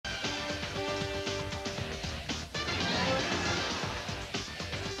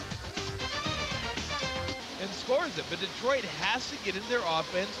scores it. But Detroit has to get into their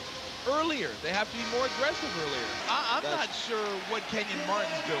offense earlier. They have to be more aggressive earlier. I'm not sure what Kenyon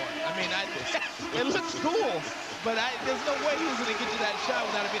Martin's doing. I mean, it looks cool, but there's no way he's going to get you that shot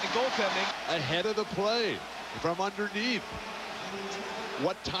without it being a goaltending. Ahead of the play from underneath.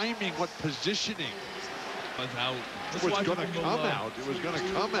 What timing, what positioning. Was out. It was going to come out. It was going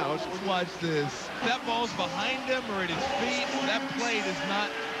to come out. Let's watch this. That ball's behind him or at his feet. That play does not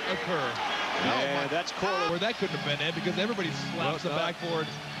occur. Yeah, that's Corley. Or that couldn't have been it because everybody slaps the backboard.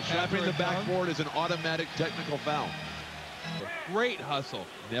 Slapping the backboard is an automatic technical foul. Great hustle.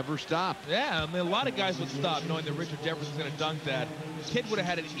 Never stopped. Yeah, I mean, a lot of guys would stop knowing that Richard Jefferson's going to dunk that. Kid would have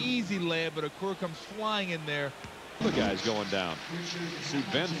had an easy layup, but Okur comes flying in there. The guy's going down. See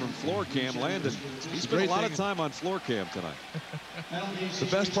Ben from floor cam landed. He spent a lot of time on floor cam tonight. The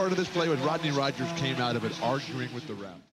best part of this play was Rodney Rogers came out of it arguing with the ref.